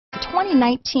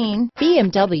2019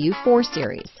 BMW 4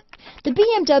 Series. The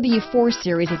BMW 4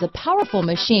 Series is a powerful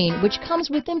machine which comes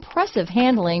with impressive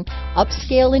handling,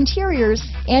 upscale interiors,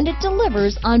 and it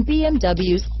delivers on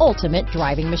BMW's ultimate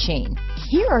driving machine.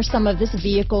 Here are some of this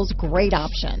vehicle's great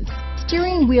options: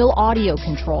 steering wheel audio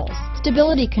controls,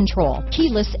 stability control,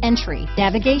 keyless entry,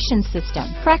 navigation system,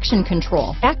 traction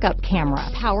control, backup camera,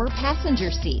 power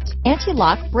passenger seat,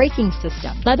 anti-lock braking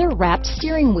system, leather-wrapped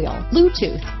steering wheel,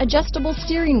 Bluetooth, adjustable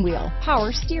steering wheel,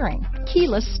 power steering,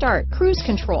 keyless start, cruise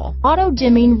control,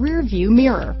 auto-dimming rear view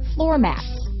mirror, floor mats,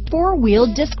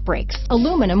 four-wheel disc brakes,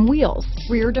 aluminum wheels,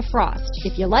 rear defrost.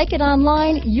 If you like it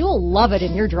online, you'll love it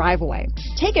in your driveway.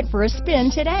 Take it for a spin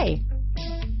today.